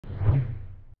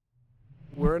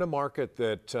we're in a market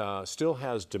that still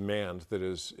has demand that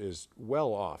is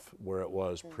well off where it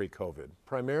was pre-COVID.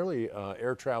 Primarily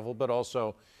air travel, but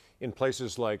also in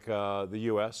places like the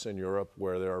U.S. and Europe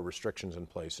where there are restrictions in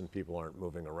place and people aren't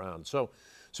moving around. So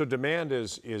demand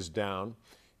is down,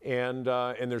 and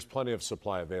there's plenty of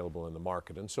supply available in the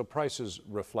market, and so prices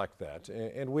reflect that,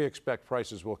 and we expect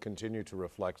prices will continue to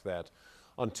reflect that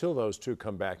until those two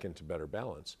come back into better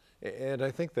balance, and I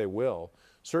think they will.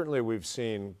 Certainly, we've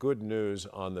seen good news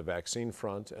on the vaccine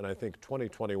front, and I think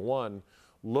 2021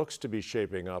 looks to be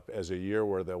shaping up as a year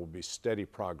where there will be steady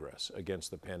progress against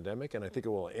the pandemic, and I think it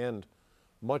will end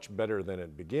much better than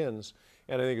it begins.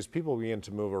 And I think as people begin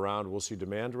to move around, we'll see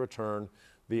demand return.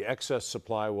 The excess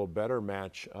supply will better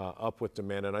match up with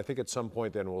demand, and I think at some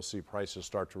point then we'll see prices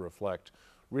start to reflect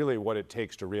really what it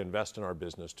takes to reinvest in our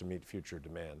business to meet future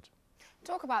demand.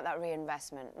 Talk about that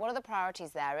reinvestment. What are the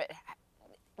priorities there?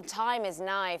 Time is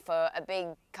nigh for a big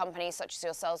company such as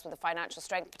yourselves with the financial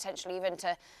strength, potentially even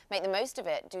to make the most of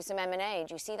it, do some M&A.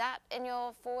 Do you see that in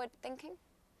your forward thinking?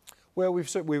 Well,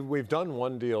 we've done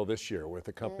one deal this year with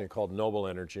a company called Noble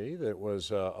Energy that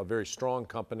was a very strong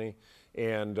company,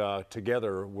 and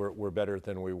together we're better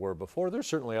than we were before. There's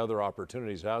certainly other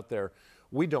opportunities out there.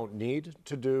 We don't need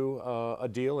to do a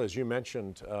deal. As you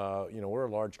mentioned, we're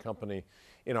a large company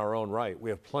in our own right. We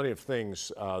have plenty of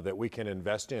things that we can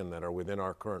invest in that are within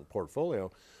our current portfolio.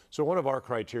 So one of our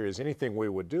criteria is anything we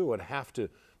would do would have to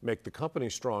make the company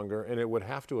stronger, and it would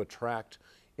have to attract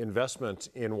investment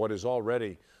in what is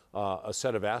already a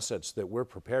set of assets that we're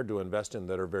prepared to invest in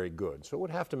that are very good. So it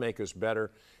would have to make us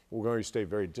better. We're going to stay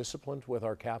very disciplined with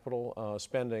our capital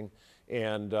spending,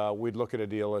 and we'd look at a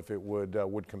deal if it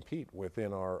would compete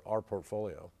within our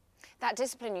portfolio. That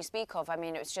discipline you speak of, I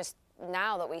mean, it's just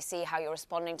now that we see how you're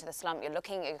responding to the slump, you're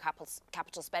looking at your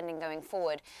capital spending going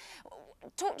forward.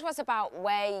 Talk to us about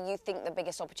where you think the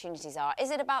biggest opportunities are.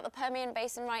 Is it about the Permian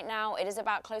Basin right now? It is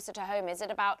about closer to home? Is it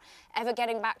about ever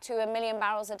getting back to 1 million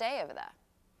barrels a day over there?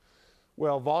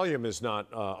 Well, volume is not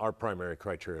our primary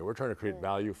criteria. We're trying to create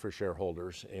value for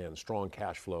shareholders and strong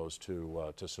cash flows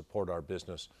to support our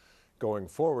business going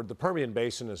forward. The Permian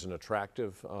Basin is an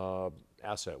attractive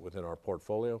asset within our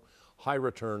portfolio. High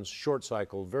returns, short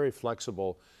cycle, very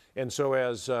flexible. And so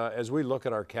as we look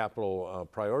at our capital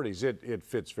priorities, it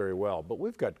fits very well. But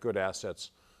we've got good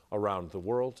assets around the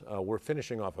world. We're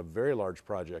finishing off a very large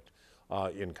project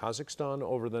in Kazakhstan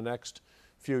over the next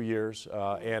few years.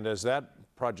 And as that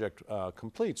project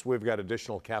completes, we've got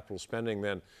additional capital spending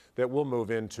then that will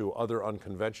move into other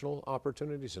unconventional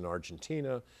opportunities in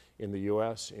Argentina, in the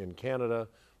U.S., in Canada,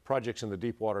 projects in the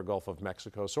deepwater Gulf of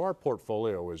Mexico. So our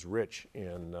portfolio is rich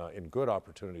in good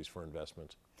opportunities for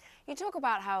investment. You talk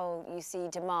about how you see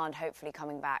demand hopefully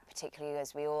coming back, particularly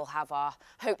as we all have our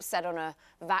hopes set on a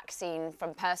vaccine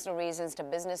from personal reasons to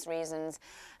business reasons.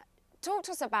 Talk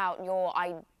to us about your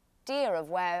idea of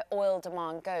where oil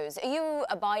demand goes. Are you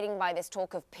abiding by this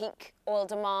talk of peak oil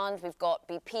demand? We've got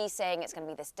BP saying it's going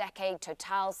to be this decade,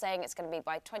 Total saying it's going to be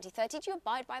by 2030. Do you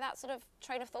abide by that sort of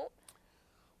train of thought?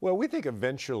 Well, we think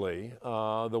eventually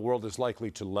the world is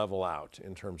likely to level out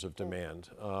in terms of demand.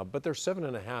 But there's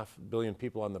 7.5 billion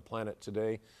people on the planet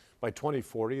today. By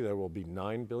 2040, there will be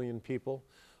 9 billion people.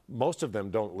 Most of them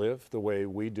don't live the way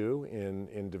we do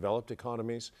in developed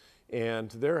economies. And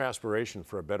their aspiration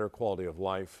for a better quality of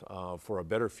life, for a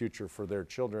better future for their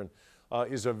children,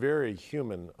 is a very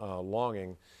human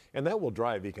longing. And that will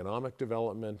drive economic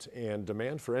development and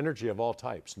demand for energy of all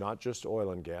types, not just oil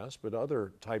and gas, but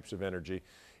other types of energy.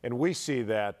 And we see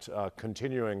that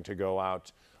continuing to go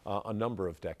out a number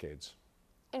of decades.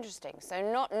 Interesting. So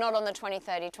not on the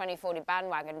 2030, 2040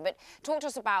 bandwagon, but talk to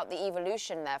us about the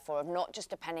evolution, therefore, of not just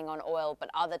depending on oil, but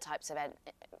other types of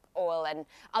oil and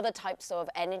other types of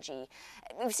energy.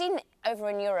 We've seen over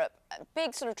in Europe a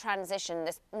big sort of transition.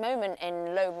 This moment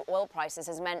in low oil prices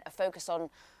has meant a focus on,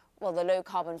 well, the low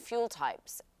carbon fuel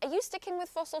types. Are you sticking with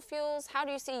fossil fuels? How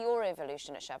do you see your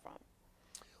evolution at Chevron?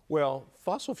 Well,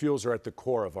 fossil fuels are at the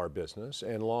core of our business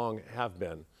and long have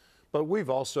been. But we've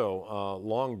also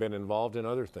long been involved in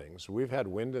other things. We've had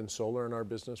wind and solar in our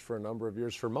business for a number of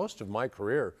years. For most of my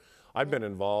career, I've been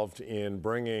involved in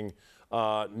bringing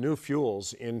new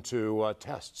fuels into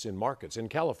tests in markets. In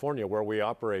California, where we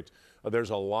operate, there's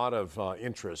a lot of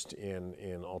interest in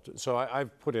so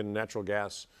I've put in natural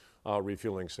gas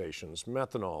refueling stations,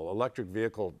 methanol, electric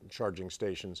vehicle charging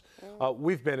stations.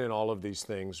 We've been in all of these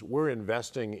things. We're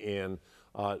investing in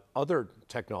other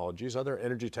technologies, other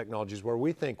energy technologies where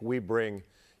we think we bring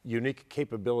unique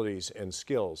capabilities and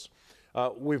skills.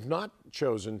 We've not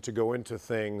chosen to go into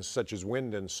things such as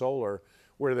wind and solar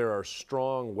where there are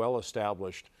strong,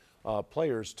 well-established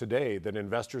players today that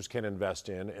investors can invest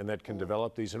in and that can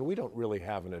develop these, and we don't really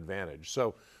have an advantage.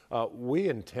 So we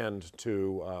intend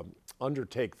to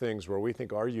undertake things where we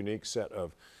think our unique set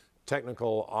of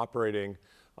technical, operating,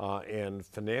 and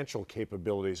financial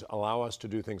capabilities allow us to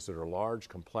do things that are large,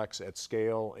 complex, at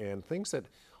scale, and things that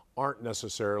aren't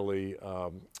necessarily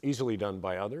easily done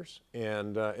by others.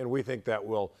 And we think that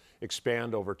will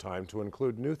expand over time to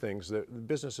include new things,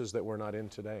 businesses that we're not in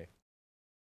today.